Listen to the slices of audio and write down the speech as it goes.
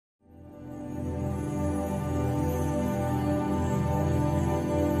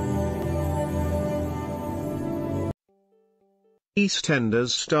EastEnders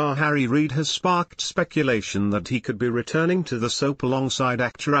star Harry Reid has sparked speculation that he could be returning to the soap alongside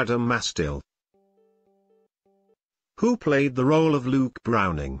actor Adam Astill, who played the role of Luke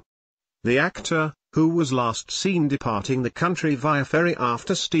Browning. The actor, who was last seen departing the country via ferry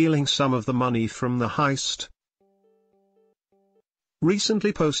after stealing some of the money from the heist,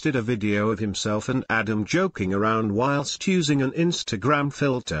 recently posted a video of himself and Adam joking around whilst using an Instagram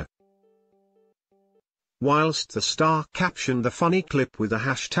filter. Whilst the star captioned the funny clip with a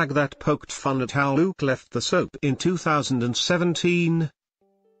hashtag that poked fun at how Luke left the soap in 2017,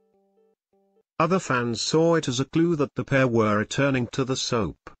 other fans saw it as a clue that the pair were returning to the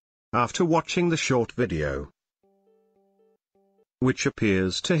soap, after watching the short video, which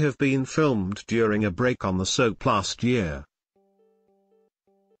appears to have been filmed during a break on the soap last year.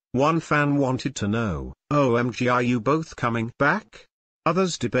 One fan wanted to know, "OMG, are you both coming back?"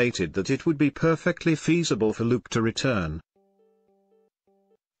 Others debated that it would be perfectly feasible for Luke to return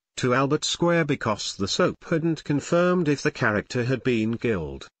to Albert Square because the soap hadn't confirmed if the character had been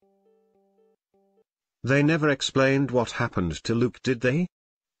killed. They never explained what happened to Luke, did they?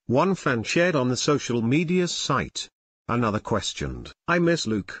 One fan shared on the social media site. Another questioned, "I miss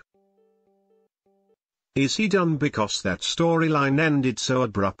Luke. Is he done because that storyline ended so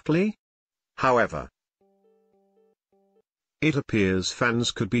abruptly?" However, it appears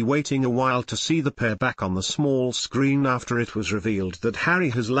fans could be waiting a while to see the pair back on the small screen after it was revealed that Harry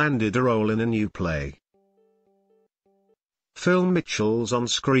has landed a role in a new play. Phil Mitchell's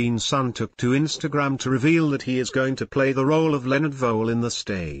on-screen son took to Instagram to reveal that he is going to play the role of Leonard Vole in the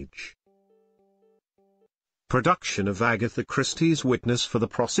stage production of Agatha Christie's Witness for the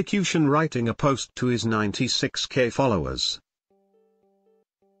prosecution, writing a post to his 96K followers.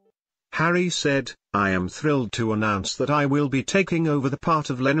 Harry said, "I am thrilled to announce that I will be taking over the part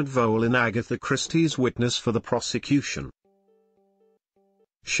of Leonard Vole in Agatha Christie's Witness for the prosecution,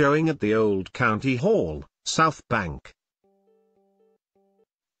 showing at the Old County Hall, South Bank.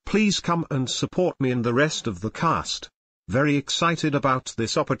 Please come and support me and the rest of the cast. Very excited about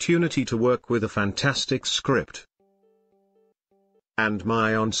this opportunity to work with a fantastic script and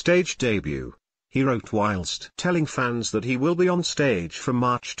my on-stage debut," he wrote whilst telling fans that he will be on stage from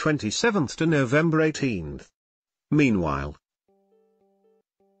March 27th to November 18th. Meanwhile,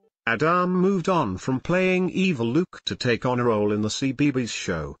 Adam moved on from playing evil Luke to take on a role in the CBeebies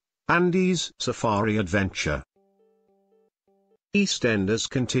show, Andy's Safari Adventure. EastEnders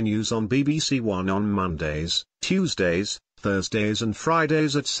continues on BBC One on Mondays, Tuesdays, Thursdays and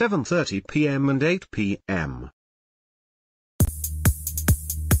Fridays at 7:30 p.m. and 8 p.m.